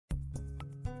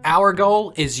Our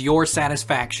goal is your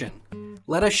satisfaction.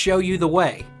 Let us show you the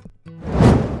way.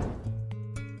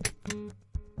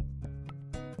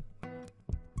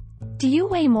 Do you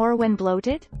weigh more when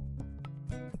bloated?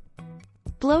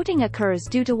 Bloating occurs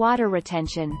due to water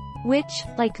retention, which,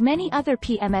 like many other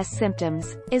PMS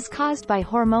symptoms, is caused by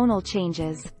hormonal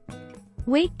changes.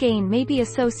 Weight gain may be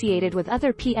associated with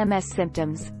other PMS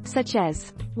symptoms, such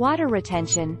as water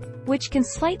retention, which can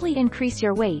slightly increase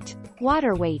your weight,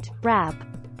 water weight, RAB.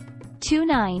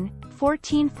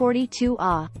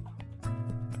 29-1442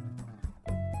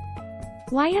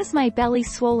 Why is my belly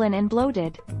swollen and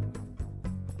bloated?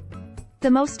 The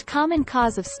most common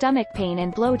cause of stomach pain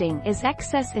and bloating is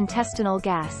excess intestinal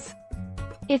gas.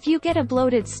 If you get a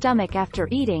bloated stomach after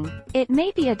eating, it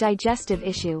may be a digestive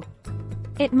issue.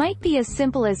 It might be as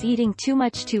simple as eating too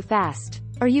much too fast,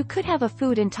 or you could have a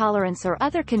food intolerance or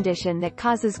other condition that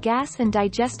causes gas and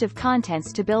digestive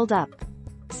contents to build up.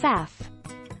 SAF.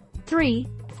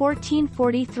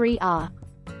 3-1443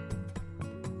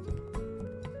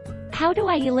 How do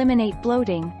I eliminate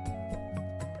bloating?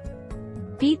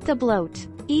 Beat the bloat.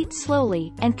 Eat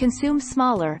slowly, and consume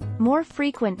smaller, more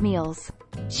frequent meals.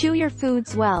 Chew your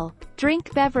foods well.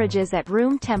 Drink beverages at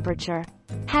room temperature.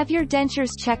 Have your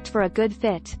dentures checked for a good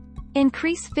fit.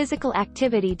 Increase physical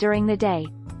activity during the day.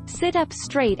 Sit up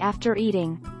straight after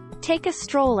eating. Take a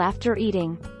stroll after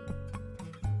eating.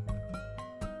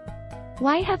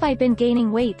 Why have I been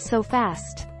gaining weight so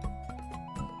fast?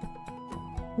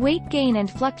 Weight gain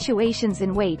and fluctuations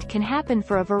in weight can happen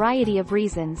for a variety of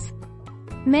reasons.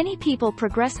 Many people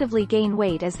progressively gain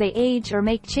weight as they age or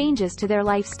make changes to their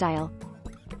lifestyle.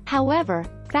 However,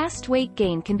 fast weight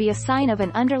gain can be a sign of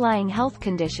an underlying health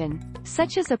condition,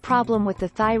 such as a problem with the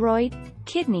thyroid,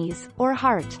 kidneys, or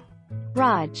heart.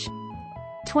 Raj.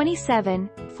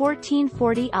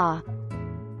 27-1440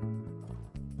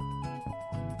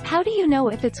 How do you know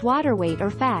if it's water weight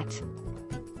or fat?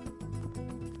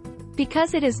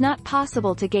 Because it is not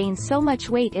possible to gain so much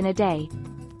weight in a day.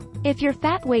 If your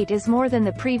fat weight is more than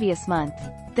the previous month,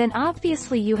 then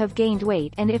obviously you have gained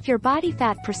weight, and if your body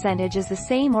fat percentage is the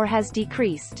same or has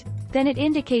decreased, then it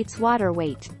indicates water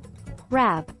weight.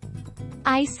 Rab.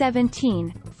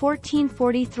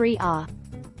 I-17-1443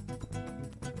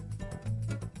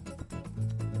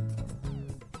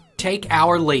 Take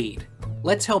our lead.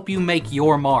 Let's help you make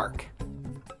your mark.